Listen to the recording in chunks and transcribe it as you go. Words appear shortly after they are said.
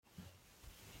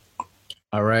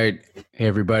All right. Hey,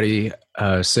 everybody.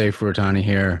 Saif Rotani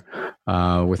here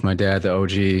with my dad, the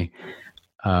OG,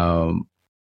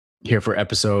 here for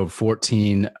episode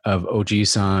 14 of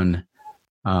OG-san.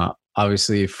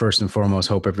 Obviously, first and foremost,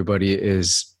 hope everybody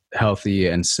is healthy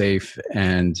and safe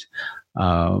and,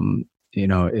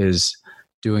 is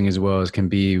doing as well as can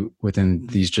be within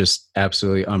these just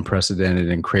absolutely unprecedented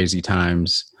and crazy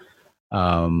times.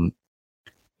 And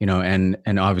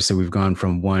obviously we've gone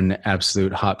from one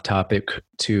absolute hot topic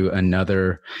to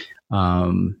another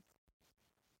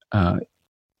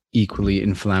equally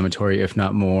inflammatory, if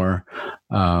not more,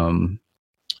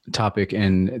 topic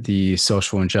in the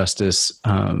social injustice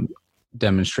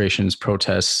demonstrations,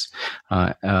 protests,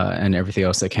 and everything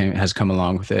else that has come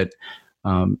along with it,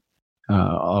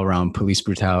 all around police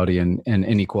brutality and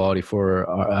inequality for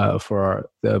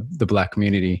the Black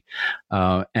community,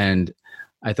 and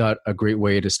I thought a great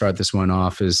way to start this one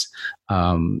off is,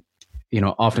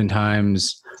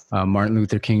 oftentimes Martin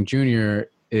Luther King Jr.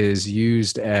 is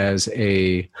used as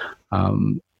an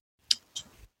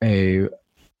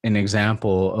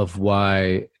example of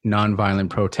why nonviolent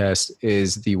protest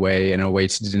is the way, and a way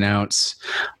to denounce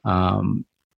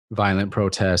violent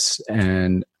protests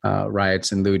and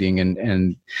riots and looting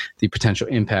and the potential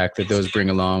impact that those bring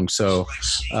along. So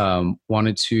I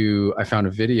found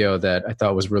a video that I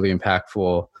thought was really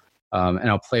impactful, and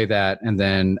I'll play that, and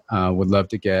then would love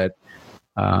to get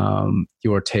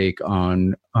your take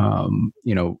on, on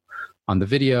the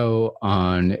video,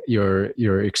 on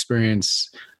your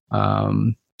experience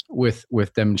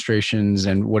with demonstrations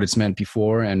and what it's meant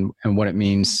before and what it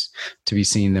means to be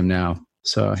seeing them now.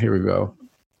 So here we go.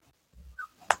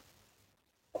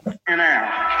 And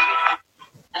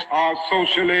are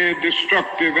socially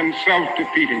destructive and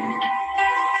self-defeating.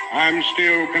 I'm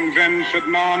still convinced that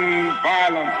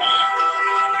non-violence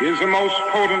is the most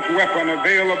potent weapon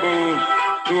available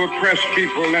to oppress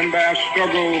people in their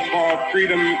struggle for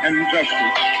freedom and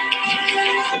justice.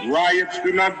 But riots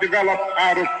do not develop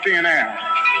out of thin air.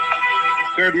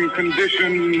 Certain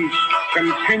conditions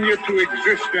continue to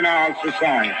exist in our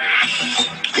society,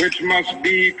 which must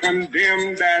be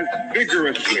condemned as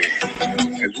vigorously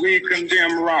as we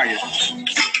condemn riots.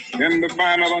 In the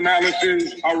final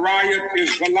analysis, a riot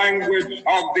is the language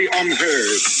of the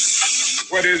unheard.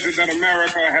 What is it that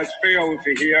America has failed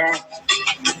to hear?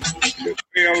 It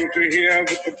failed to hear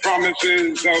that the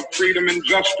promises of freedom and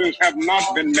justice have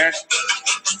not been met.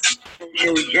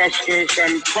 Social justice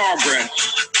and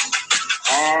progress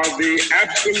are the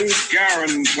absolute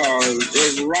guarantors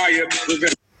of riot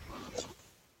prevention.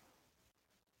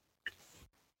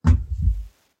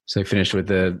 So I finished with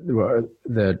they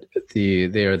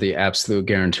are the absolute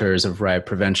guarantors of riot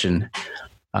prevention.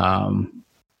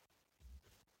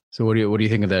 So what do you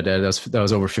think of that, Dad? That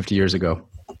was over 50 years ago.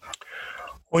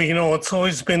 Well, it's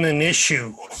always been an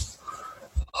issue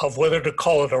of whether to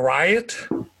call it a riot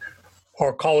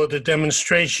or call it a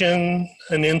demonstration,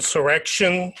 an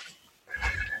insurrection.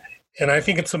 And I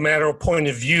think it's a matter of point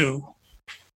of view.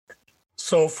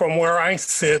 So from where I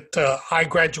sit, I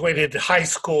graduated high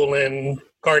school in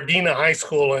Gardena High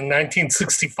School in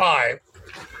 1965.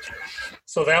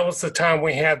 So that was the time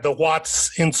we had the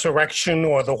Watts insurrection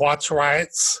or the Watts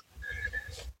riots.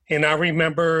 And I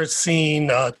remember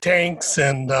seeing tanks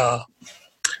and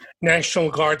National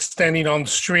Guard standing on the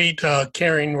street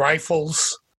carrying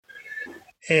rifles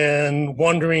and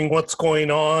wondering what's going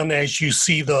on as you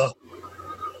see the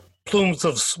plumes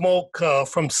of smoke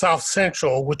from South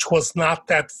Central, which was not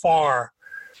that far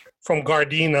from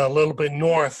Gardena, a little bit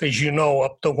north, as you know,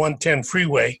 up the 110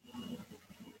 freeway.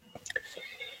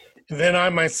 And then I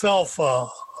myself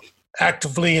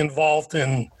actively involved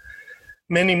in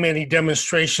many, many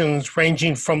demonstrations,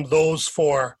 ranging from those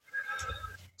for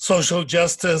social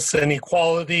justice and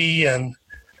equality and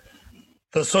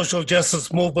the social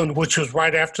justice movement, which was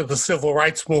right after the civil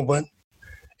rights movement.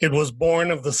 It was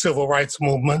born of the civil rights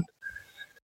movement.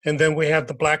 And then we had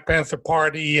the Black Panther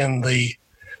Party and the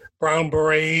Brown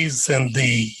Berets and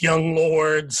the Young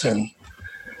Lords, and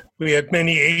we had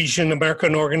many Asian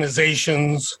American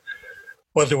organizations,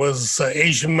 whether it was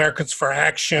Asian Americans for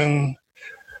Action,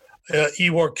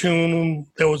 Iwar Kuhn.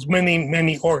 There was many,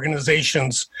 many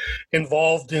organizations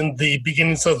involved in the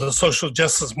beginnings of the social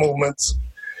justice movements.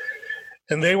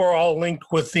 And they were all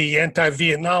linked with the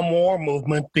anti-Vietnam War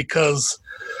movement because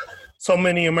so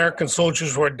many American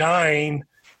soldiers were dying,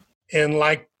 and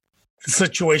like the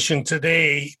situation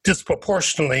today,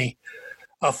 disproportionately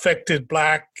affected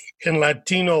Black and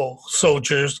Latino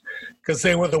soldiers because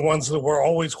they were the ones that were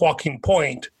always walking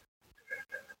point.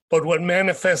 But what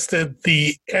manifested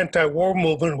the anti-war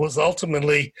movement was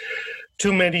ultimately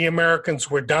too many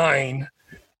Americans were dying,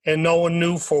 and no one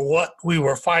knew for what we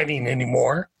were fighting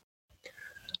anymore.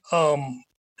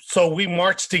 So we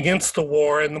marched against the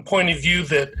war, and the point of view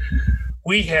that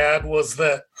we had was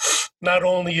that not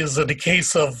only is it a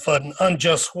case of an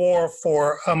unjust war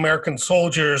for American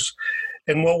soldiers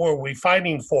and what were we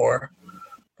fighting for,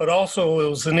 but also it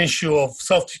was an issue of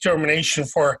self-determination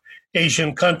for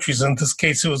Asian countries. In this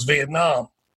case, it was Vietnam.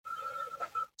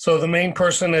 So the main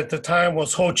person at the time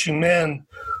was Ho Chi Minh,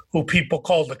 who people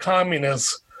called the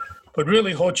communist, but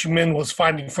really Ho Chi Minh was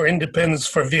fighting for independence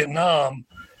for Vietnam.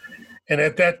 And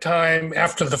at that time,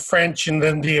 after the French and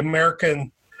then the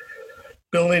American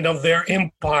building of their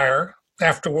empire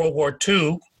after World War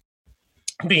II,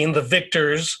 being the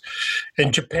victors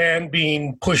and Japan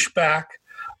being pushed back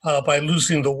by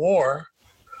losing the war,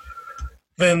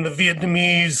 then the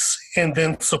Vietnamese and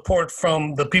then support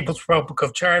from the People's Republic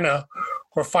of China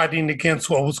were fighting against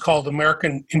what was called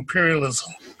American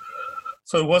imperialism.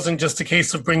 So it wasn't just a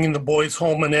case of bringing the boys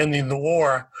home and ending the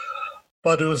war,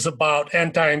 but it was about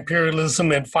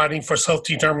anti-imperialism and fighting for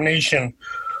self-determination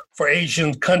for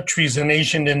Asian countries and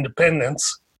Asian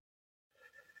independence.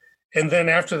 And then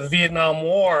after the Vietnam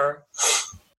War,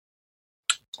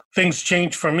 things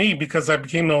changed for me because I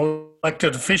became an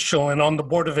elected official and on the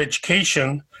Board of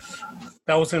Education.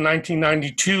 That was in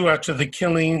 1992 after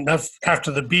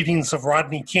the beatings of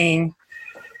Rodney King.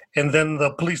 And then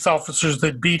the police officers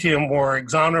that beat him were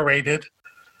exonerated,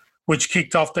 which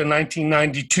kicked off the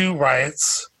 1992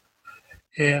 riots.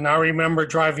 And I remember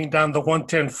driving down the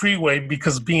 110 freeway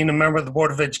because being a member of the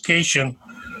Board of Education,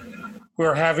 we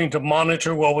were having to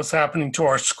monitor what was happening to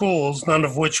our schools, none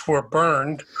of which were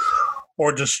burned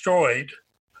or destroyed.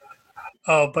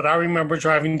 But I remember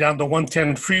driving down the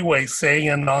 110 freeway,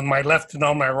 saying on my left and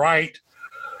on my right,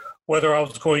 whether I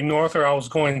was going north or I was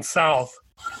going south,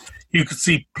 you could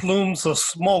see plumes of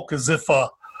smoke as if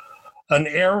an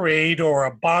air raid or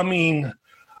a bombing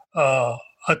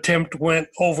attempt went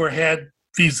overhead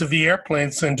vis-a-vis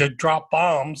airplanes and to drop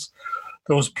bombs.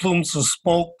 There was plumes of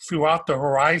smoke throughout the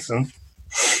horizon.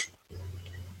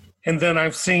 And then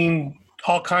I've seen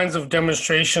all kinds of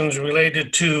demonstrations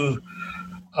related to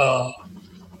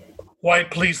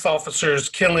white police officers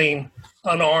killing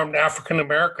unarmed African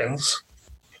Americans.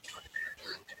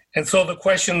 And so the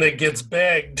question that gets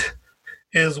begged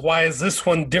is, why is this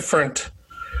one different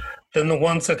than the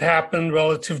ones that happened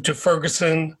relative to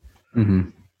Ferguson,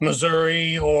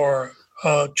 Missouri, or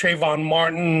Trayvon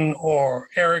Martin, or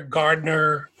Eric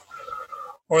Gardner,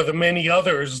 or the many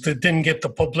others that didn't get the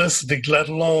publicity, let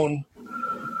alone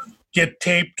get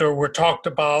taped or were talked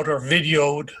about or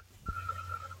videoed.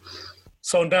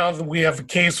 So now that we have a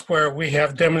case where we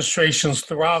have demonstrations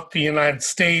throughout the United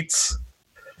States,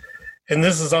 and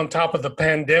this is on top of the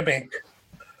pandemic,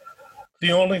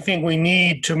 the only thing we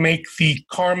need to make the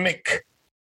karmic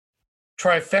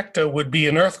trifecta would be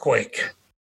an earthquake.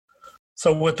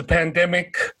 So with the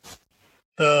pandemic,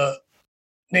 the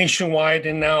nationwide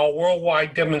and now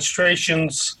worldwide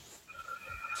demonstrations,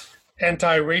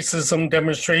 anti-racism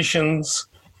demonstrations,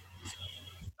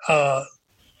 the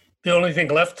only thing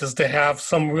left is to have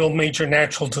some real major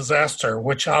natural disaster,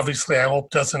 which obviously I hope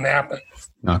doesn't happen.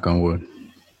 Knock on wood.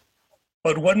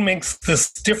 But what makes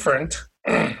this different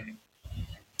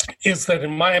is that,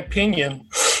 in my opinion,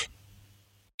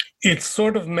 it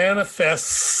sort of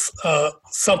manifests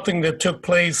something that took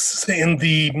place in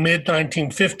the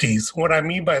mid-1950s. What I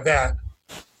mean by that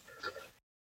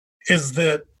is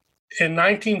that in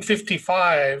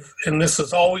 1955, and this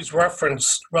is always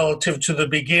referenced relative to the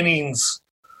beginnings,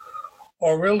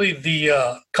 or really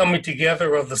the coming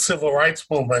together of the civil rights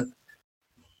movement,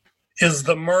 is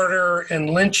the murder and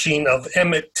lynching of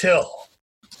Emmett Till.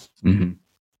 Mm-hmm.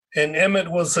 And Emmett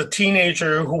was a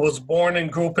teenager who was born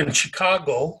and grew up in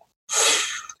Chicago.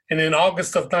 And in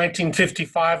August of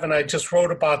 1955, and I just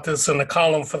wrote about this in a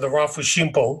column for the Rafu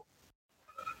Shimpo,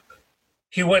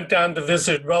 he went down to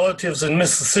visit relatives in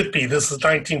Mississippi. This is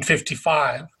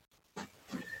 1955.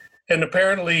 And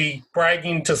apparently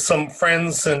bragging to some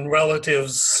friends and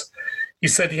relatives, he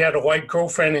said he had a white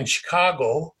girlfriend in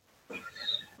Chicago.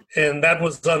 And that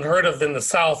was unheard of in the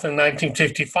South in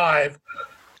 1955.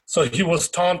 So he was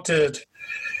taunted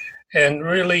and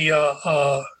really,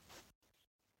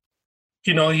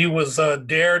 he was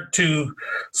dared to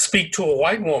speak to a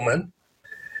white woman.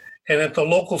 And at the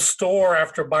local store,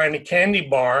 after buying a candy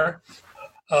bar,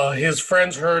 his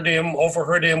friends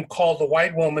overheard him call the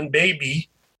white woman baby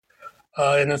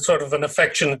in a sort of an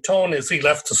affectionate tone as he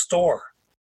left the store.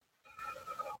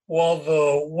 Well,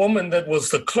 the woman that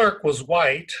was the clerk was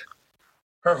white.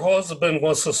 Her husband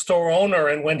was the store owner,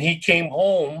 and when he came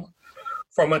home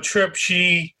from a trip,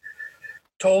 she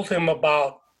told him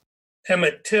about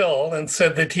Emmett Till and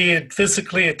said that he had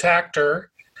physically attacked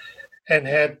her and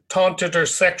had taunted her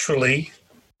sexually.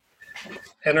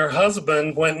 And her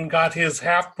husband went and got his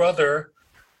half-brother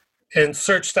and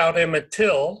searched out Emmett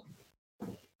Till.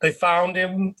 They found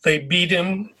him, they beat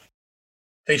him,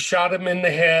 they shot him in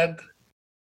the head,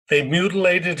 they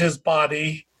mutilated his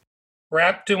body,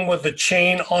 wrapped him with a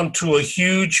chain onto a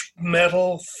huge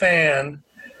metal fan,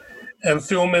 and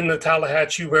threw him in the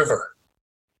Tallahatchie River.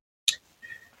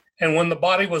 And when the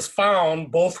body was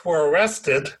found, both were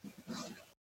arrested,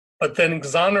 but then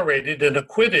exonerated and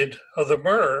acquitted of the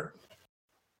murder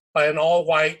by an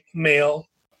all-white male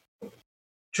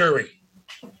jury.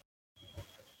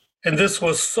 And this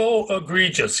was so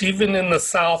egregious, even in the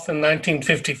South in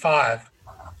 1955,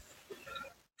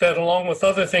 that along with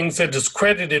other things, it is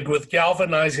credited with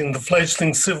galvanizing the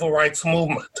fledgling civil rights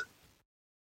movement.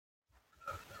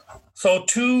 So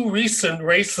 2 recent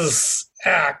racist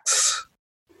acts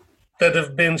that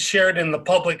have been shared in the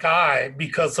public eye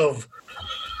because of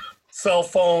cell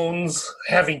phones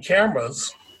having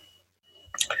cameras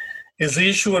is the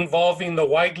issue involving the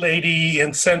white lady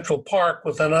in Central Park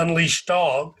with an unleashed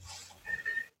dog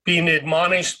being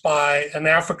admonished by an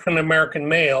African-American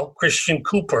male, Christian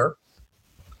Cooper,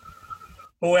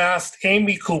 who asked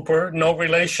Amy Cooper, no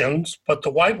relations, but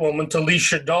the white woman, to leash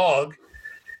her dog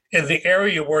in the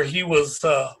area where he was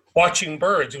watching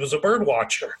birds. He was a bird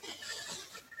watcher.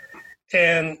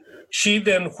 And she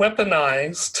then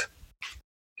weaponized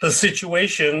the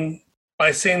situation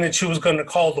by saying that she was going to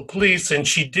call the police, and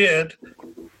she did,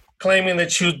 claiming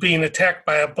that she was being attacked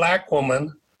by a black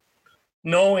woman,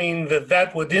 knowing that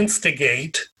that would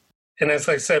instigate, and as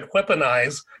I said,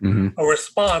 weaponize a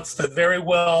response that very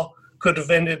well could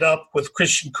have ended up with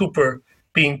Christian Cooper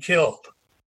being killed.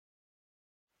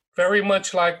 Very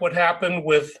much like what happened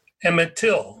with Emmett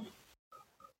Till,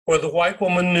 where the white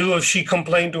woman knew if she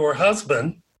complained to her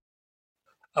husband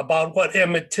about what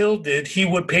Emmett Till did, he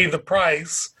would pay the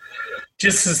price,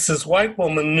 just as this white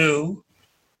woman knew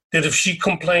that if she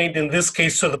complained, in this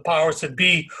case to the powers that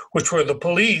be, which were the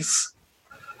police,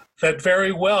 that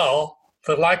very well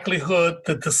the likelihood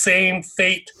that the same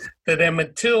fate that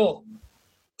Emmett Till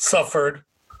suffered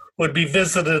would be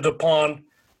visited upon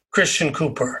Christian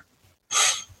Cooper.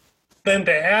 Then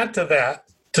to add to that,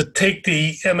 to take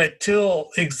the Emmett Till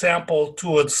example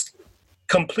to its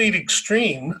complete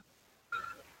extreme,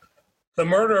 the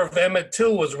murder of Emmett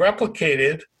Till was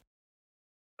replicated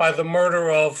by the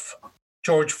murder of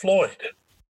George Floyd.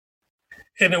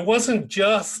 And it wasn't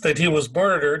just that he was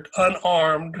murdered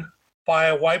unarmed by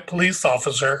a white police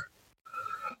officer,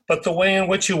 but the way in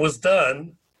which it was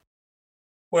done,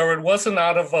 where it wasn't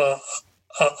out of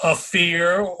a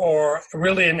fear or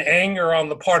really an anger on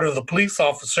the part of the police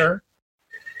officer.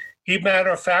 He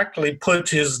matter-of-factly put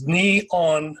his knee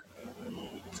on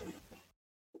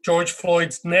George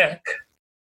Floyd's neck,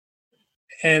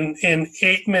 and in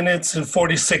 8 minutes and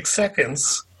 46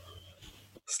 seconds,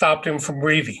 stopped him from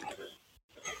breathing.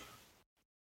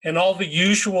 And all the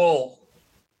usual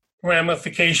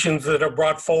ramifications that are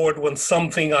brought forward when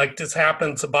something like this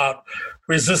happens about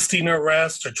resisting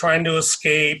arrest or trying to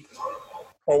escape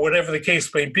or whatever the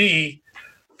case may be,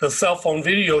 the cell phone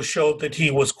video showed that he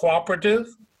was cooperative,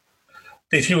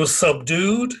 that he was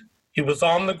subdued, he was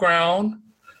on the ground,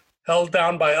 held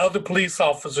down by other police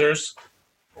officers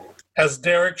as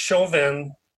Derek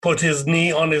Chauvin put his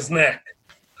knee on his neck.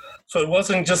 So it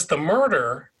wasn't just a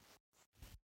murder.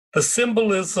 The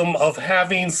symbolism of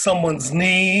having someone's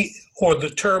knee, or the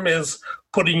term is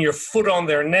putting your foot on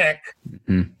their neck,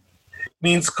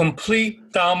 means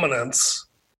complete dominance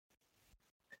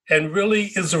and really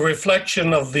is a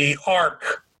reflection of the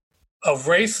arc of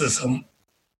racism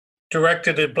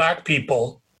directed at Black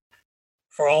people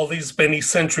for all these many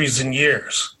centuries and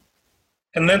years.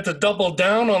 And then to double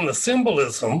down on the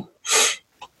symbolism,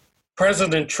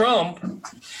 President Trump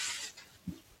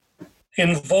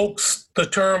invokes the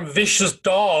term vicious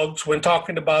dogs when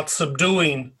talking about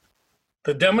subduing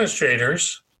the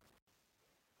demonstrators,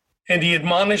 and he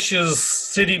admonishes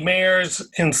city mayors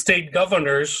and state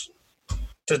governors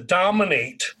to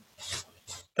dominate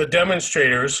the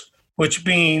demonstrators, which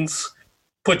means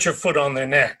put your foot on their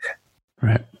neck.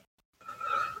 Right.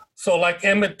 So like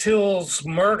Emmett Till's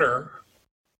murder,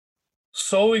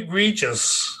 so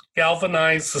egregious,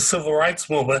 galvanized the civil rights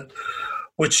movement,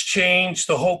 which changed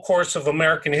the whole course of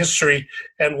American history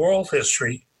and world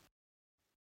history.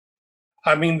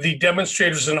 I mean, the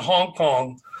demonstrators in Hong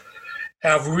Kong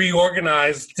have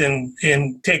reorganized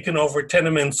and taken over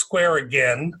Tiananmen Square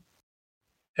again,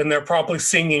 and they're probably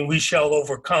singing "We Shall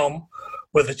Overcome"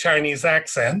 with a Chinese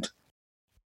accent.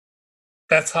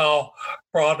 That's how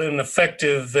broad and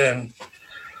effective and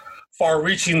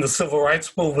far-reaching the civil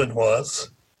rights movement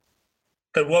was,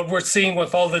 that what we're seeing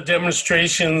with all the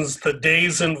demonstrations, the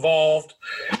days involved,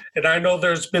 and I know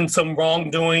there's been some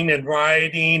wrongdoing and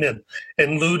rioting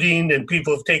and looting, and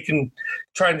people have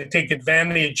trying to take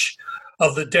advantage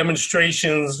of the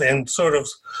demonstrations and sort of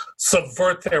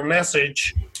subvert their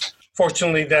message.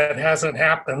 Fortunately, that hasn't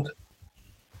happened.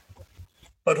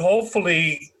 But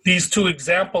hopefully, these two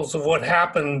examples of what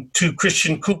happened to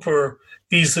Christian Cooper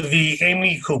vis-a-vis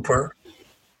Amy Cooper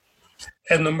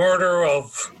and the murder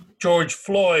of George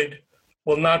Floyd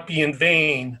will not be in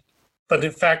vain, but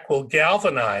in fact will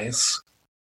galvanize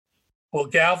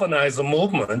a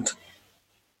movement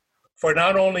for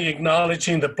not only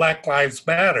acknowledging that Black Lives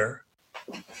Matter,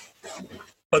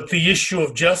 but the issue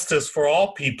of justice for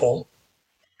all people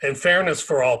and fairness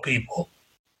for all people.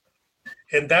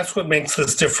 And that's what makes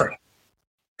this different.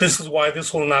 This is why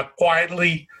this will not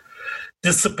quietly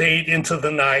dissipate into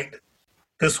the night.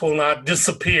 This will not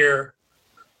disappear.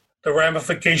 The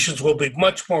ramifications will be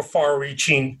much more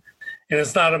far-reaching, and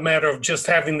it's not a matter of just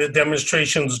having the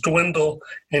demonstrations dwindle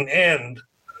and end,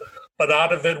 but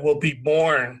out of it will be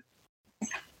born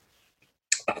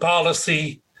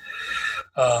policy,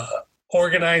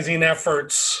 organizing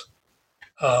efforts,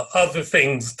 other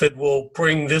things that will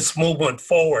bring this movement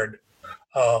forward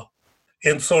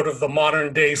in sort of the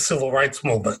modern-day civil rights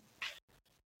movement.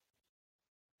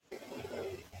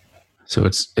 So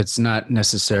it's not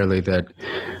necessarily that.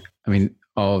 I mean,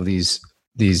 all of these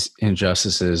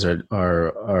injustices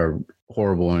are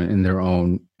horrible in their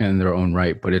own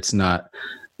right, but it's not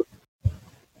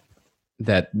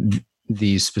that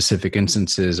these specific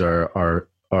instances are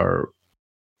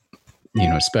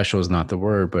special is not the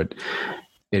word, but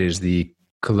it is the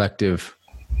collective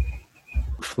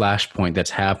flashpoint that's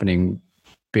happening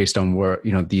based on where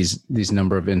these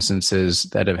number of instances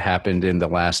that have happened in the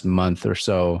last month or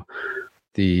so.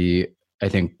 I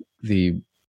think the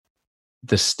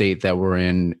state that we're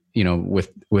in, with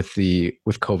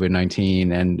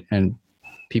COVID-19 and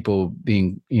people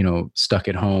being, stuck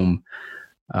at home,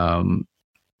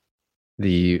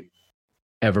 the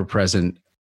ever-present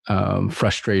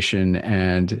frustration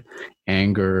and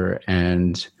anger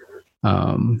and,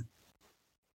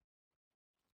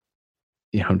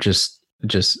 just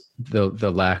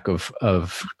the lack of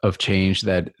change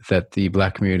that the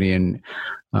Black community and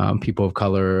people of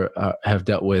color have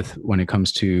dealt with when it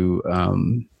comes to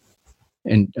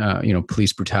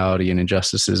police brutality and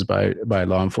injustices by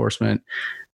law enforcement.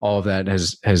 All of that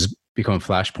has become a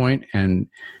flashpoint, and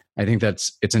I think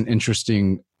it's an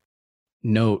interesting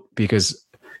note because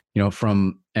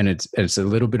it's a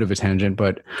little bit of a tangent,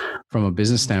 but from a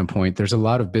business standpoint, there's a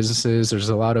lot of businesses, there's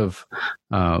a lot of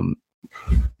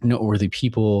noteworthy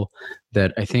people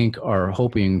that I think are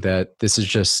hoping that this is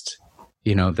just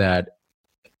that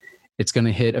it's going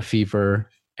to hit a fever,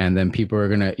 and then people are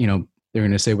going to, they're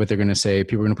going to say what they're going to say.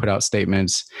 People are going to put out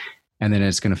statements, and then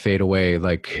it's going to fade away.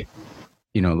 Like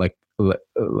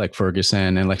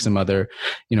Ferguson and like some other,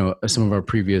 some of our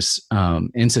previous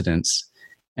incidents.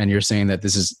 And you're saying that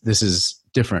this is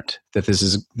different, that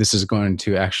this is going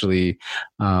to actually,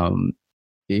 the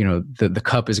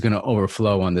cup is going to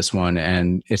overflow on this one,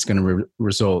 and it's going to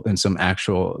result in some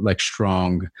actual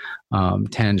strong,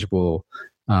 tangible,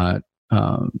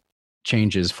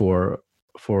 changes for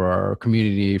our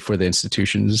community, for the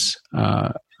institutions,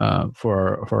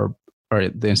 for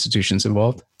the institutions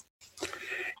involved.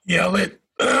 Yeah,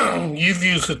 you've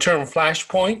used the term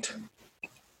flashpoint.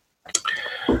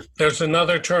 There's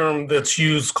another term that's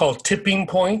used called tipping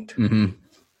point. Mm-hmm.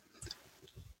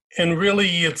 And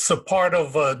really, it's a part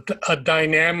of a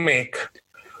dynamic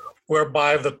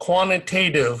whereby the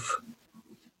quantitative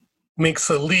makes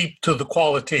a leap to the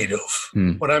qualitative.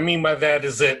 What I mean by that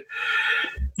is that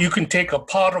you can take a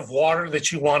pot of water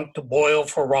that you want to boil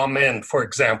for ramen, for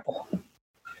example.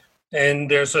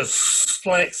 And there's a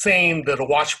saying that a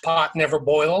watch pot never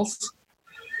boils.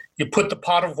 You put the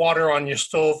pot of water on your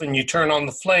stove and you turn on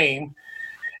the flame,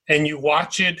 and you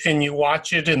watch it and you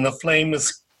watch it, and the flame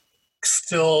is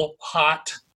still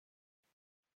hot.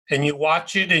 And you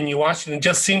watch it and you watch it, and it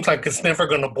just seems like it's never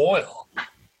going to boil.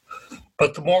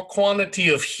 But the more quantity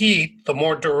of heat, the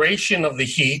more duration of the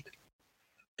heat,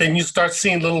 then you start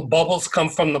seeing little bubbles come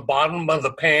from the bottom of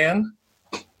the pan,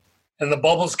 and the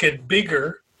bubbles get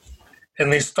bigger,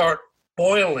 and they start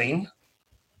boiling,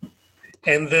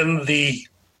 and then the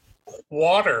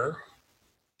water,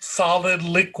 solid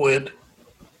liquid,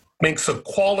 makes a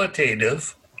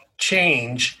qualitative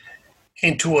change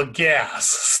into a gas,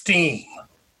 steam.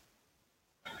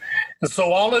 And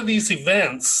so all of these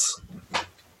events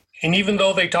And even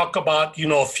though they talk about,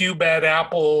 a few bad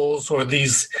apples or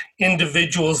these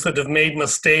individuals that have made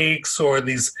mistakes or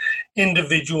these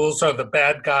individuals are the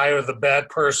bad guy or the bad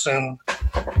person,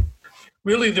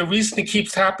 really the reason it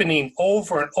keeps happening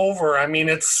over and over,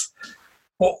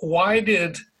 why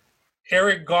did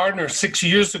Eric Gardner 6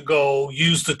 years ago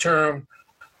use the term,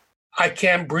 I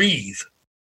can't breathe?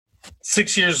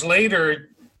 6 years later,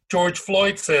 George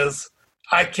Floyd says,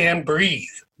 I can't breathe.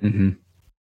 Mm-hmm.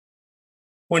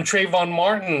 When Trayvon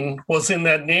Martin was in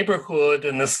that neighborhood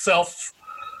and the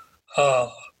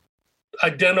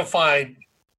self-identified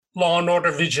law and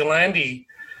order vigilante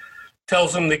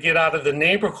tells him to get out of the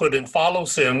neighborhood and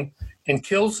follows him and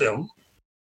kills him,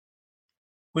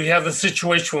 we have the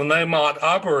situation with Ahmaud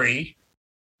Arbery,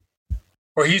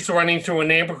 where he's running through a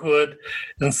neighborhood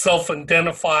and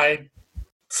self-identified,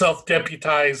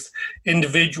 self-deputized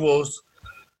individuals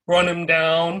run him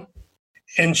down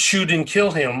and shoot and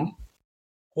kill him.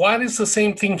 Why does the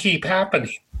same thing keep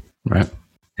happening? Right.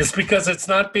 It's because it's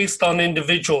not based on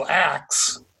individual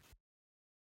acts.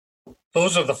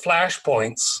 Those are the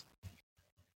flashpoints.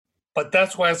 But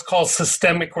that's why it's called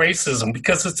systemic racism,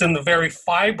 because it's in the very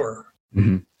fiber.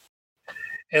 Mm-hmm.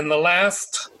 And the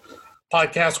last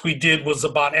podcast we did was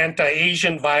about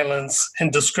anti-Asian violence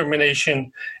and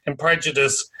discrimination and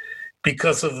prejudice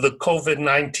because of the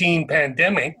COVID-19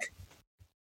 pandemic.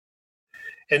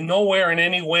 And nowhere in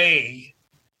any way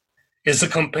is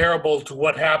it comparable to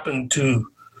what happened to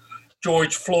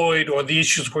George Floyd or the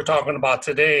issues we're talking about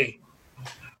today.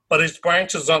 But it's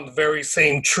branches on the very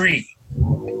same tree.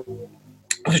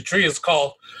 The tree is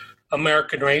called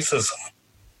American racism.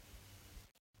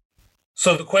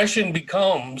 So the question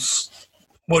becomes,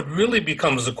 what really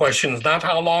becomes the question is not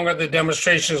how long are the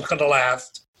demonstrations going to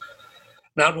last,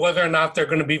 not whether or not they're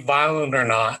going to be violent or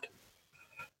not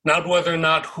whether or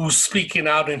not who's speaking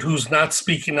out and who's not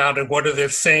speaking out and what are they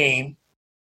saying.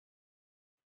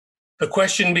 The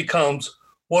question becomes,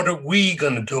 what are we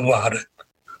going to do about it?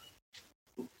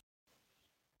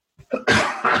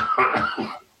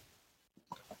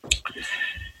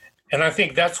 And I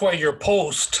think that's why your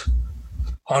post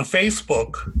on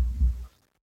Facebook,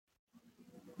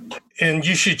 and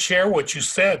you should share what you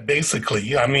said, basically.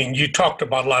 You talked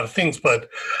about a lot of things, but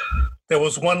there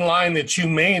was one line that you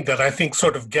made that I think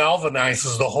sort of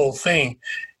galvanizes the whole thing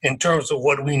in terms of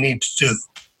what we need to do.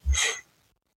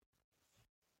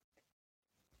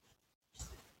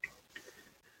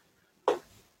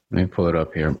 Let me pull it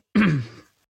up here.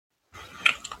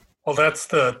 Well, that's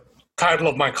the title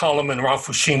of my column in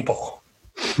Rafushimpo.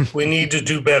 We need to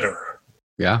do better.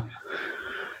 Yeah.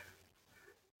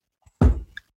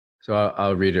 So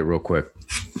I'll read it real quick.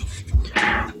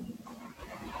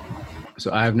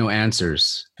 So I have no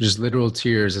answers, just literal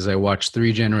tears as I watch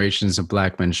 3 generations of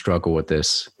Black men struggle with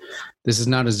this. This is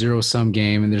not a zero-sum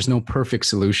game, and there's no perfect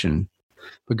solution.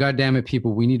 But goddamn it,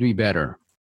 people, we need to be better.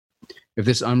 If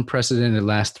this unprecedented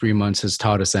last 3 months has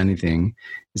taught us anything,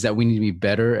 is that we need to be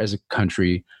better as a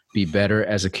country, be better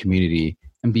as a community,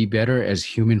 and be better as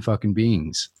human fucking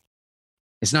beings.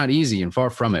 It's not easy and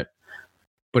far from it.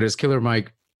 But as Killer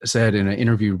Mike said in an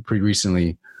interview pretty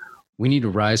recently, we need to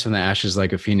rise from the ashes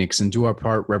like a phoenix and do our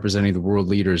part representing the world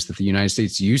leaders that the United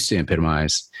States used to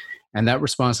epitomize. And that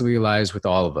responsibility lies with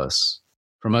all of us,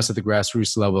 from us at the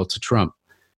grassroots level to Trump.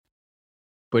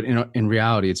 But in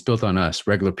reality, it's built on us,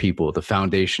 regular people, the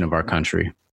foundation of our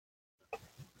country.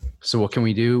 So what can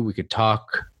we do? We could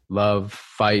talk, love,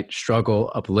 fight,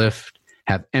 struggle, uplift,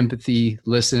 have empathy,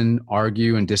 listen,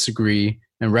 argue, and disagree,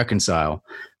 and reconcile.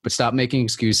 But stop making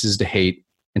excuses to hate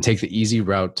and take the easy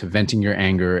route to venting your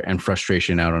anger and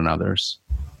frustration out on others.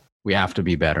 We have to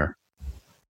be better.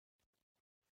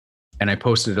 And I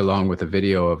posted along with a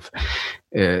video of,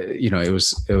 it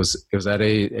was at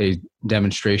a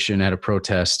demonstration at a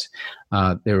protest.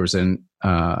 There was a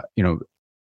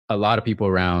lot of people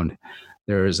around.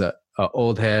 There was a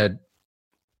old head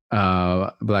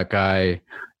Black guy,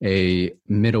 a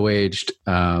middle-aged,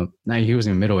 he wasn't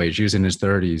even middle-aged, he was in his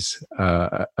 30s,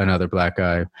 another Black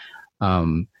guy.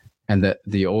 And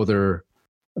the older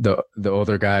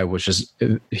guy was just,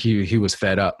 he was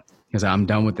fed up. He was like, I'm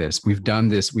done with this. We've done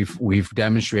this. We've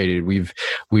demonstrated. We've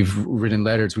written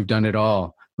letters. We've done it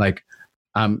all. Like,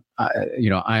 I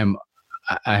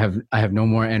have no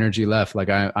more energy left. Like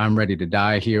I'm ready to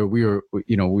die here.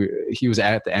 He was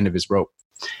at the end of his rope,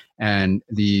 and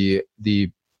the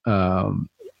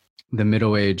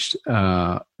middle-aged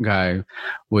guy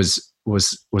was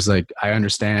like, I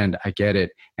understand, I get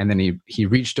it. And then he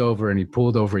reached over and he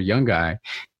pulled over a young guy,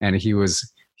 and he was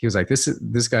like,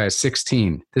 this guy is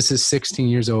 16. This is 16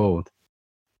 years old.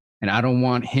 And I don't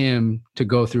want him to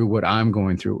go through what I'm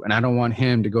going through. And I don't want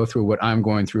him to go through what I'm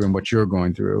going through and what you're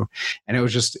going through. And it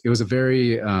was a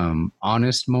very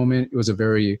honest moment. It was a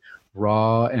very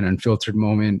raw and unfiltered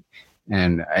moment.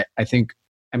 And I think,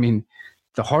 I mean,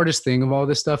 the hardest thing of all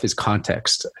this stuff is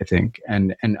context, I think,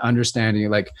 and understanding,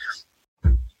 like,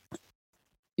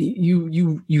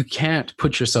 you can't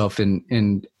put yourself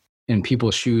in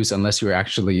people's shoes unless you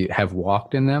actually have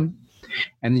walked in them.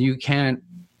 And you can't,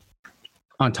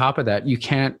 on top of that, you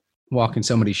can't walk in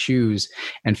somebody's shoes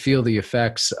and feel the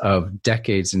effects of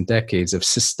decades and decades of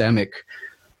systemic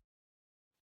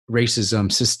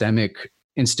racism, systemic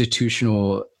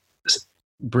institutional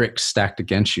bricks stacked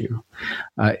against you.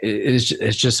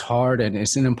 It's just hard, and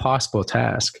it's an impossible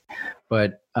task.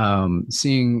 But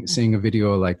seeing a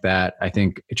video like that, I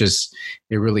think it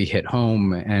really hit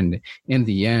home. And in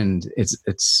the end,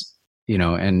 it's you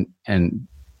know, and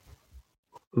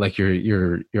like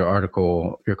your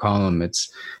article, your column,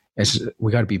 it's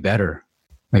we got to be better.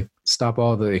 Like, stop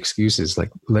all the excuses.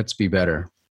 Like, let's be better.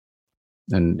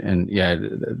 And yeah,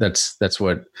 that's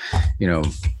what, you know,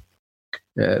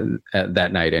 at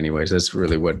that night anyways, that's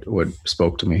really what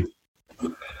spoke to me.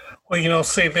 Well, you know,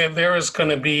 say that there is going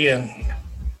to be,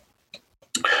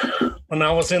 when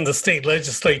I was in the state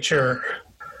legislature,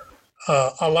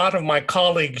 a lot of my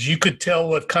colleagues, you could tell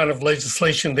what kind of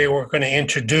legislation they were going to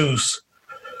introduce,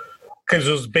 because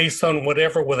it was based on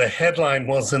whatever the headline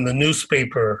was in the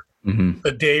newspaper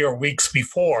the day or weeks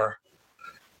before.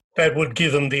 That would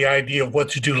give them the idea of what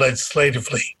to do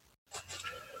legislatively.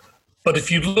 But if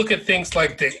you look at things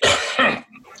like the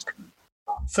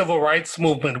civil rights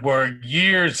movement, where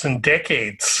years and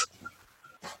decades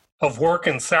of work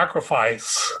and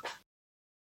sacrifice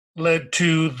led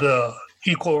to the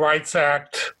Equal Rights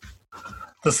Act,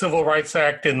 the Civil Rights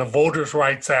Act, and the Voters'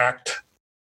 Rights Act,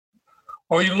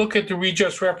 or you look at the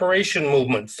redress reparation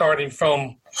movement, starting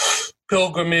from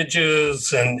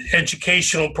pilgrimages and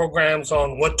educational programs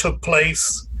on what took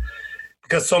place,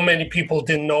 because so many people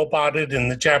didn't know about it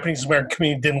and the Japanese American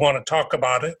community didn't want to talk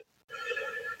about it.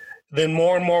 Then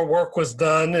more and more work was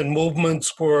done and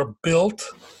movements were built.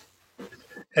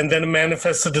 And then it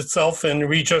manifested itself in the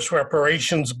redress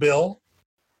reparations bill.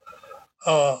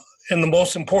 And the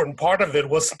most important part of it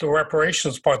wasn't the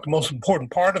reparations part. The most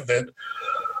important part of it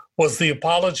was the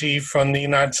apology from the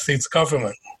United States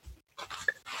government.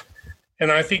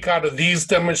 And I think out of these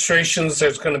demonstrations,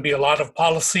 there's going to be a lot of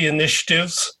policy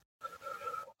initiatives,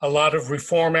 a lot of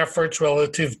reform efforts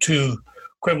relative to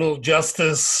criminal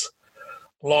justice,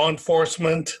 law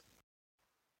enforcement.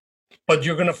 But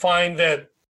you're going to find that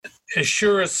as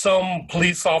sure as some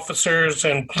police officers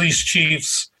and police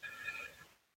chiefs,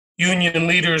 union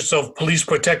leaders of police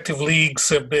protective leagues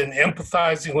have been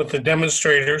empathizing with the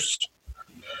demonstrators,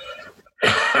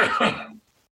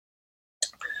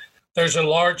 there's a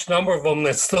large number of them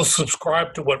that still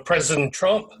subscribe to what President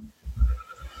Trump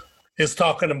is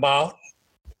talking about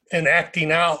and acting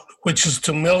out, which is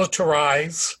to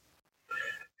militarize.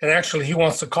 And actually, he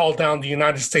wants to call down the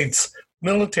United States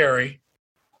military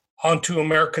onto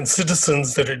American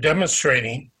citizens that are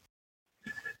demonstrating.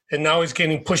 And now he's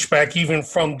getting pushback even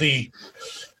from the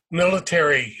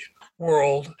military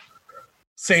world,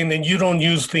 saying that you don't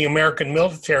use the American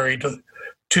military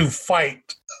to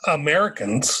fight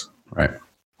Americans. Right.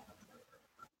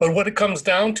 But what it comes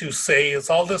down to, say, is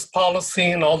all this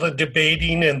policy and all the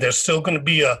debating, and there's still going to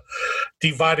be a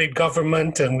divided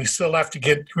government, and we still have to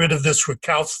get rid of this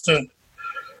recalcitrant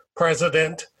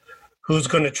president who's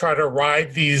going to try to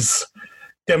ride these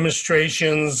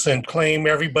demonstrations and claim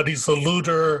everybody's a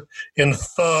looter and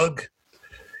thug.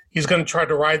 He's going to try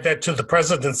to ride that to the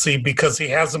presidency because he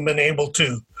hasn't been able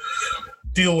to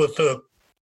deal with the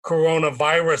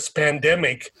coronavirus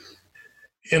pandemic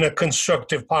in a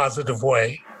constructive, positive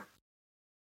way.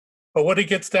 But what it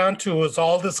gets down to is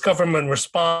all this government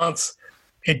response,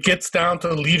 it gets down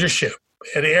to leadership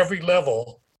at every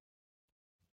level.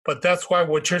 But that's why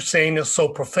what you're saying is so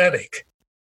prophetic.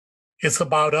 It's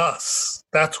about us.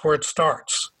 That's where it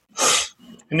starts.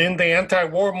 And in the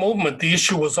anti-war movement, the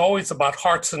issue was always about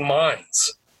hearts and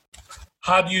minds.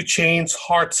 How do you change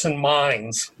hearts and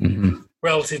minds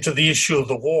relative to the issue of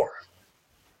the war?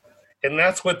 And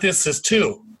that's what this is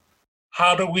too.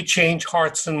 How do we change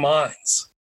hearts and minds?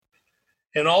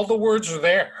 And all the words are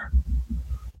there.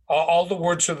 All the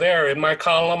words are there. In my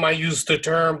column, I use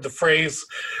the phrase,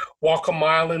 walk a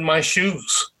mile in my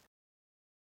shoes.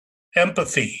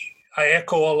 Empathy. I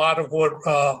echo a lot of what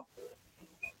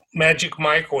Magic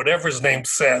Mike, or whatever his name,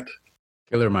 said.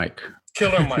 Killer Mike.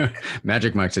 Killer Mike.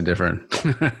 Magic Mike's a different.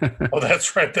 Oh,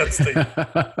 that's right. That's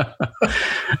the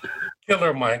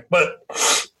Killer Mike. But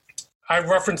I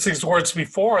referenced these words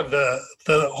before, the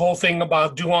whole thing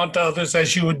about do unto others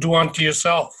as you would do unto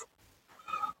yourself.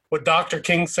 What Dr.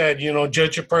 King said,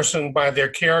 judge a person by their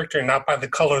character, not by the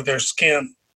color of their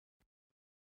skin.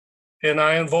 And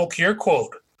I invoke your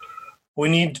quote. We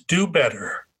need to do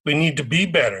better. We need to be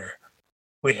better.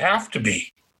 We have to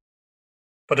be.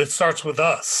 But it starts with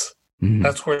us. Mm-hmm.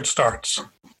 That's where it starts.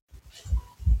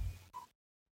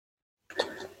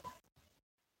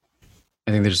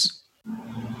 I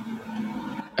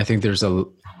think there's a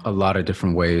lot of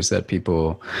different ways that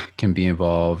people can be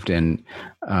involved. And,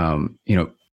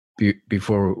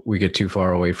 before we get too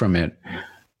far away from it,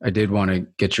 I did want to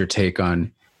get your take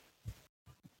on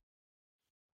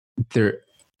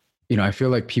I feel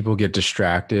like people get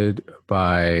distracted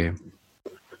by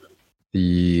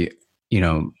the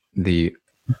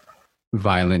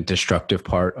violent, destructive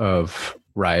part of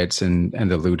riots and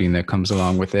the looting that comes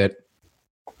along with it.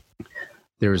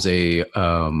 There's a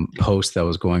post that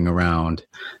was going around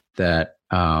that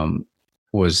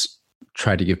was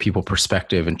tried to give people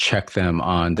perspective and check them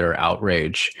on their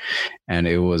outrage, and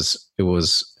it was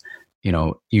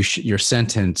your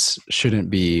sentence shouldn't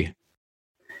be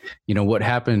what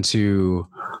happened to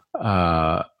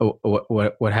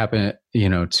what happened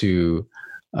to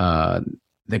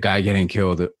the guy getting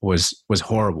killed was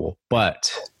horrible,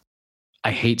 but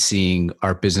I hate seeing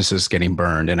our businesses getting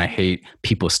burned and I hate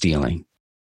people stealing.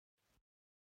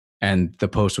 And the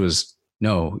post was,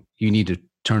 no, you need to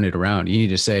turn it around. You need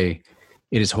to say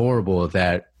it is horrible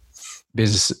that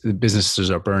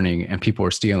businesses are burning and people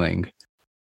are stealing,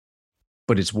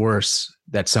 but it's worse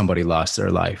that somebody lost their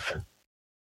life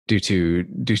due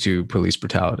to police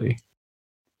brutality.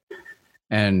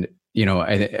 And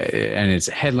and it's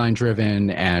headline driven,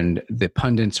 and the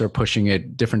pundits are pushing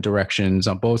it different directions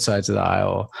on both sides of the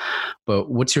aisle. But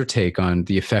what's your take on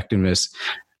the effectiveness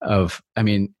of? I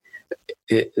mean,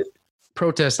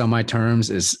 protest on my terms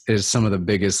is some of the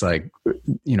biggest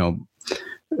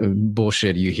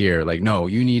bullshit you hear. Like, no,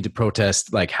 you need to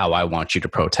protest like how I want you to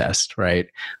protest, right?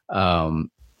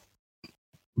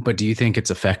 But do you think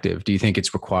it's effective? Do you think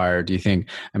it's required? Do you think?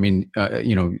 I mean,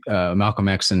 Malcolm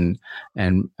X and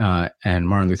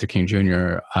Martin Luther King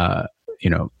Jr.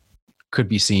 Could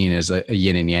be seen as a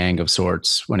yin and yang of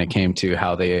sorts when it came to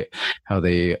how they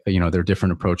their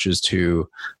different approaches to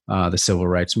the civil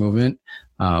rights movement.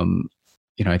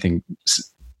 I think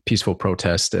peaceful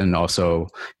protest and also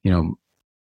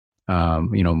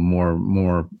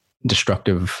more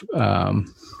destructive,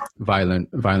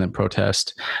 violent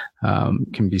protest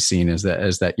can be seen as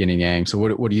that yin and yang. So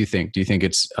what do you think? Do you think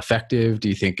it's effective? Do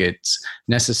you think it's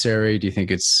necessary? Do you think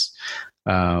it's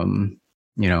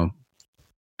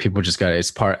people just got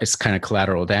it's kind of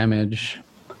collateral damage?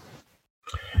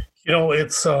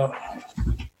 It's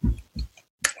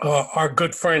our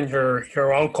good friend,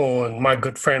 your uncle, and my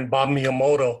good friend Bob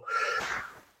Miyamoto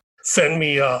sent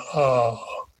me a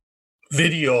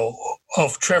video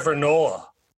of Trevor Noah,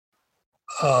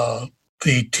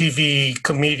 the TV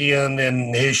comedian,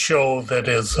 and his show that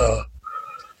is the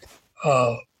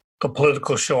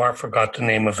political show. I forgot the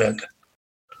name of it.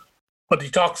 But he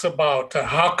talks about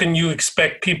how can you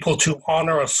expect people to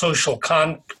honor a social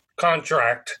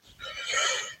contract,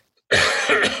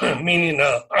 meaning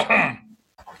a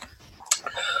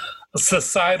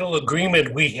societal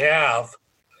agreement we have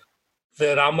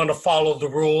that I'm going to follow the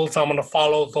rules, I'm going to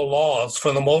follow the laws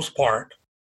for the most part.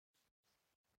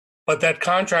 But that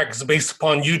contract is based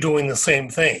upon you doing the same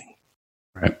thing.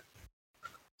 Right.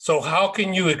 So how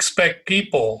can you expect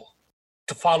people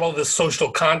to follow this social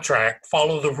contract,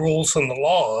 follow the rules and the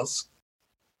laws,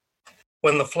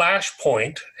 when the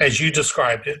flashpoint, as you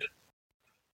described it,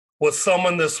 was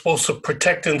someone that's supposed to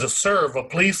protect and to serve, a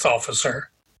police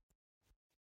officer,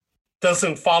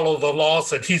 doesn't follow the laws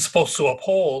that he's supposed to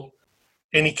uphold,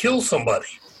 and he kills somebody.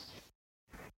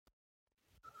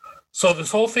 So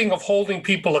this whole thing of holding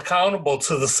people accountable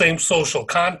to the same social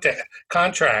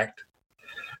contract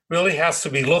really has to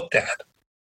be looked at,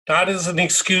 not as an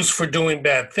excuse for doing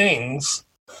bad things,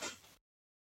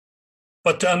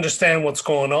 but to understand what's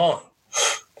going on.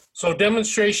 So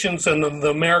demonstrations in the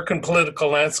American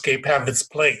political landscape have its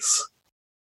place.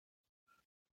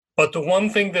 But the one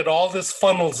thing that all this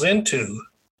funnels into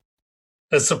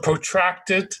is a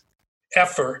protracted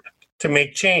effort to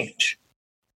make change.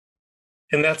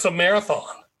 And that's a marathon.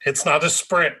 It's not a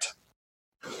sprint.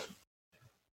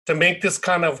 To make this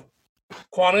kind of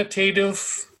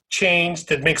quantitative change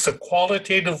that makes a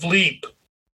qualitative leap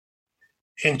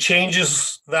and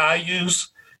changes values,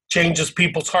 changes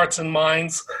people's hearts and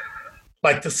minds,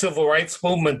 like the civil rights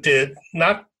movement did,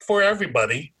 not for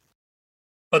everybody,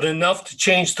 but enough to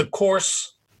change the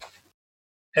course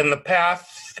and the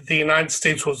path that the United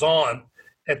States was on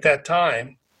at that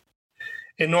time,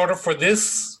 in order for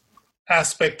this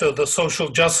aspect of the social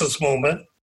justice movement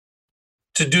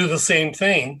to do the same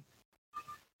thing,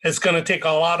 it's going to take a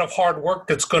lot of hard work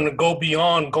that's going to go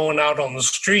beyond going out on the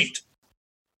street.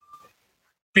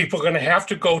 People are going to have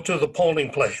to go to the polling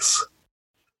place.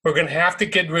 We're going to have to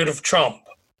get rid of Trump.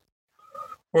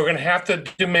 We're going to have to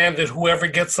demand that whoever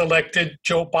gets elected,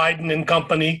 Joe Biden and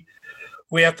company,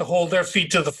 we have to hold their feet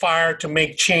to the fire to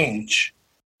make change.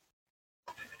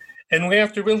 And we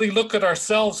have to really look at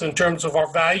ourselves in terms of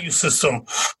our value system.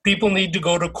 People need to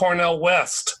go to Cornel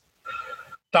West.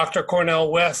 Dr.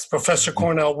 Cornel West, Professor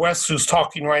Cornel West, who's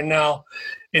talking right now,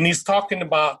 and he's talking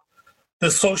about the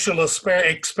social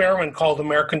experiment called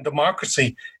American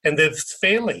democracy, and that it's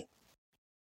failing.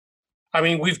 I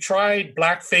mean, we've tried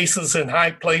black faces in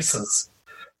high places.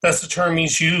 That's the term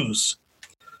he's used.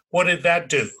 What did that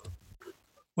do?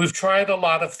 We've tried a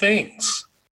lot of things,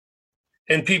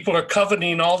 and people are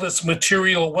coveting all this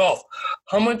material wealth.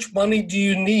 How much money do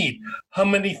you need? How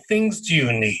many things do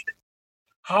you need?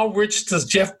 How rich does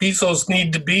Jeff Bezos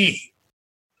need to be?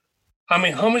 I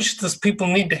mean, how much does people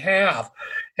need to have?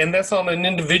 And that's on an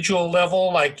individual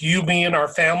level, like you, me, and our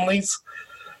families,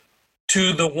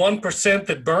 to the 1%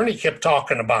 that Bernie kept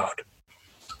talking about.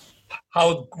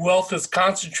 How wealth is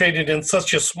concentrated in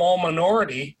such a small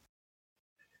minority,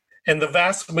 and the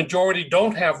vast majority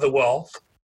don't have the wealth.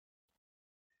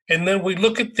 And then we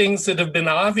look at things that have been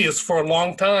obvious for a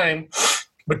long time,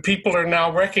 but people are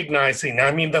now recognizing.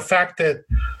 I mean, the fact that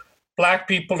Black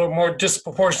people are more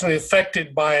disproportionately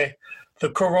affected by the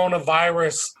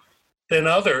coronavirus than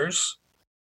others,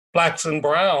 Blacks and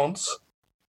Browns,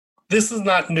 this is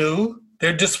not new.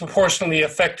 They're disproportionately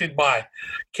affected by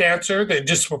cancer. They're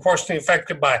disproportionately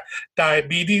affected by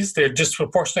diabetes. They're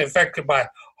disproportionately affected by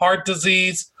heart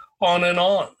disease, on and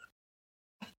on.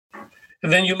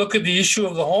 And then you look at the issue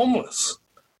of the homeless.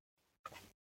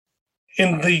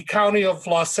 In the county of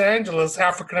Los Angeles,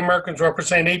 African Americans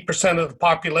represent 8% of the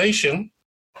population,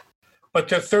 but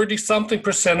they're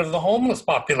 30-something% of the homeless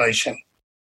population.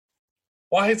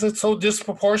 Why is it so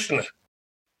disproportionate?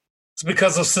 It's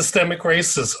because of systemic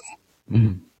racism.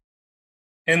 Mm-hmm.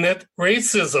 And that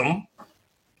racism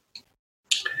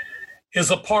is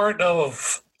a part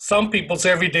of some people's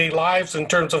everyday lives in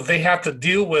terms of they have to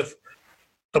deal with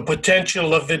the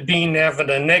potential of it having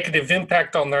a negative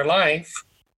impact on their life,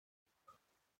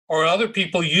 or other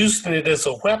people using it as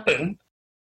a weapon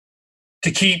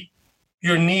to keep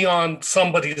your knee on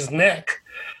somebody's neck.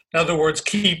 In other words,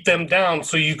 keep them down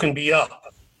so you can be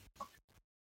up.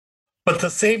 But the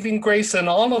saving grace in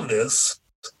all of this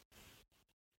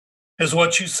is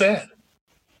what you said.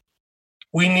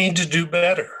 We need to do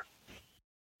better.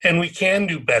 And we can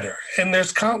do better. And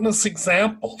there's countless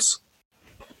examples.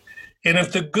 And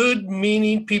if the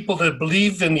good-meaning people that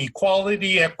believe in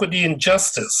equality, equity, and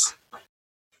justice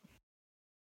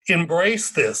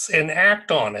embrace this and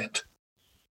act on it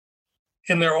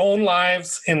in their own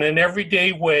lives in an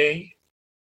everyday way,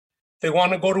 they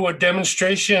want to go to a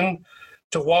demonstration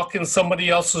to walk in somebody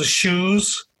else's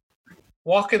shoes,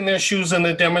 walk in their shoes in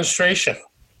a demonstration,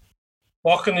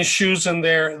 walk in the shoes in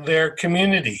their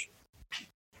community.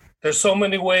 There's so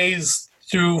many ways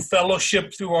through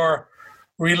fellowship, through our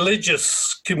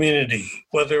religious community,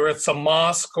 whether it's a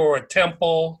mosque or a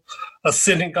temple, a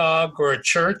synagogue or a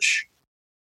church.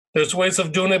 There's ways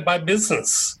of doing it by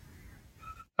business.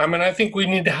 I mean, I think we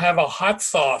need to have a hot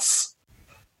sauce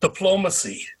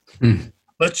diplomacy. Mm.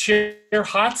 Let's share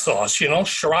hot sauce,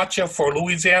 sriracha for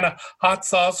Louisiana, hot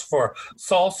sauce for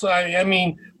salsa. I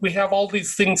mean, we have all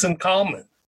these things in common.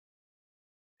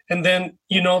 And then,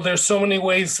 there's so many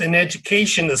ways, and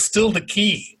education is still the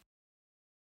key.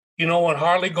 When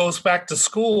Harley goes back to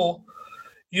school,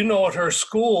 at her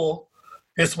school,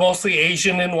 it's mostly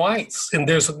Asian and whites, and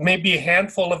there's maybe a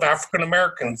handful of African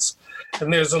Americans,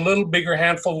 and there's a little bigger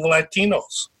handful of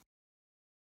Latinos.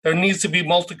 There needs to be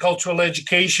multicultural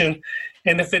education,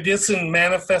 and if it isn't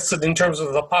manifested in terms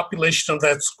of the population of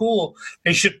that school,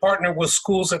 they should partner with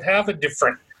schools that have a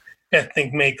different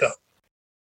ethnic makeup.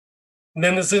 And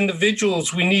then as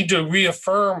individuals, we need to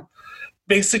reaffirm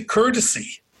basic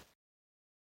courtesy,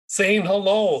 saying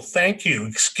hello, thank you,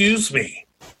 excuse me,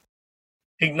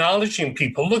 acknowledging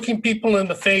people, looking people in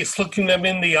the face, looking them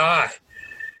in the eye.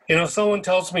 If someone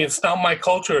tells me it's not my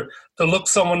culture to look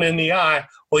someone in the eye,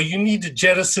 well, you need to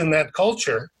jettison that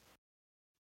culture,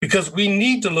 because we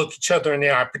need to look each other in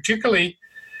the eye, particularly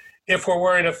if we're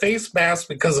wearing a face mask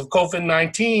because of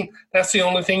COVID-19. That's the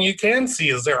only thing you can see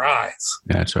is their eyes.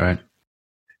 That's right.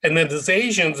 And then as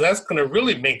Asians, that's going to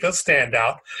really make us stand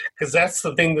out because that's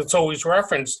the thing that's always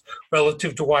referenced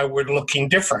relative to why we're looking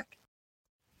different.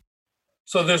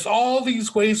 So there's all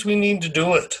these ways we need to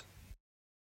do it.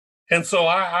 And so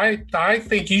I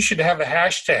think you should have a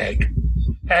hashtag.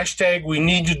 Hashtag we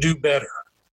need to do better.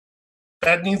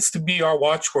 That needs to be our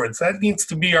watchwords. That needs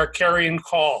to be our clarion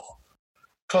call.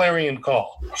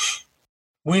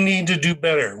 We need to do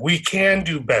better. We can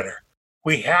do better.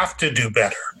 We have to do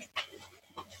better.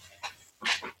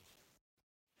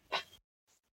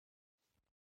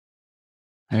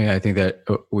 I think that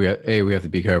we have to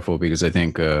be careful because I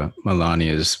think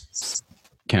Melania's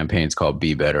campaign is called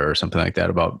 "Be Better" or something like that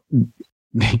about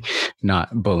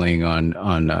not bullying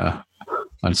on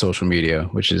social media,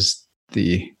 which is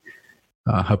the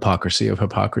hypocrisy of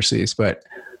hypocrisies. But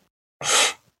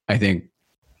I think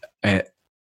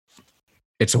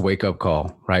it's a wake up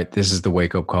call, right? This is the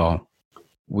wake up call.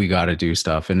 We got to do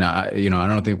stuff, and I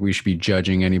don't think we should be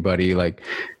judging anybody. Like,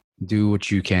 do what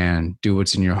you can, do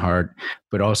what's in your heart,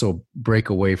 but also break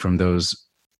away from those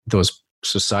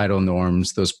societal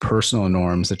norms, those personal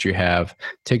norms that you have.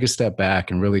 Take a step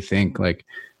back and really think, like,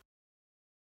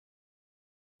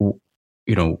 what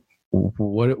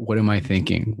am I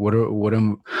thinking? What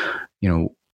am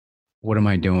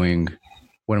I doing?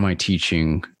 What am I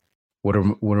teaching? What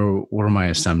are my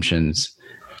assumptions?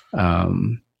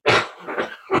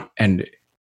 And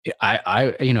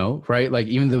I right, like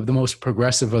even the most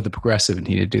progressive of the progressive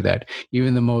need to do that.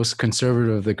 Even the most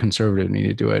conservative of the conservative need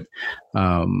to do it.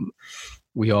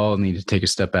 We all need to take a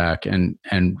step back and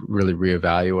really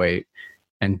reevaluate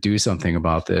and do something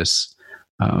about this,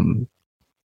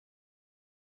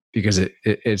 because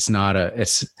it's not a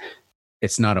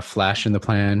flash in the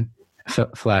pan.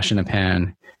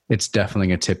 It's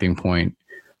definitely a tipping point.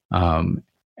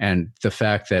 And the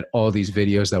fact that all these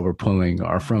videos that we're pulling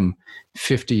are from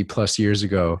 50 plus years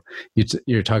ago,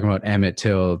 you're talking about Emmett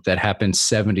Till that happened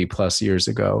 70 plus years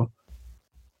ago.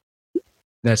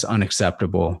 That's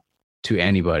unacceptable to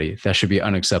anybody. That should be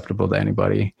unacceptable to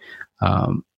anybody.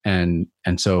 And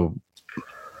so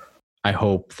I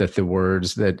hope that the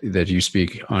words that you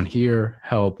speak on here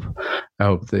help. I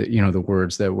hope that, the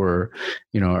words that are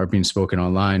being spoken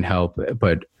online help.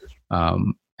 But,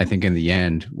 I think in the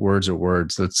end, words are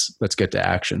words. Let's get to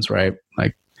actions, right?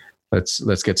 Like,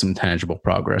 let's get some tangible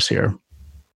progress here.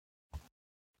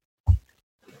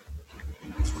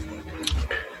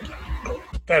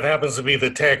 That happens to be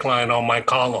the tagline on my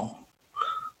column.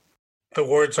 The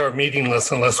words are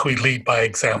meaningless unless we lead by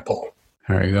example.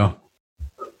 There you go.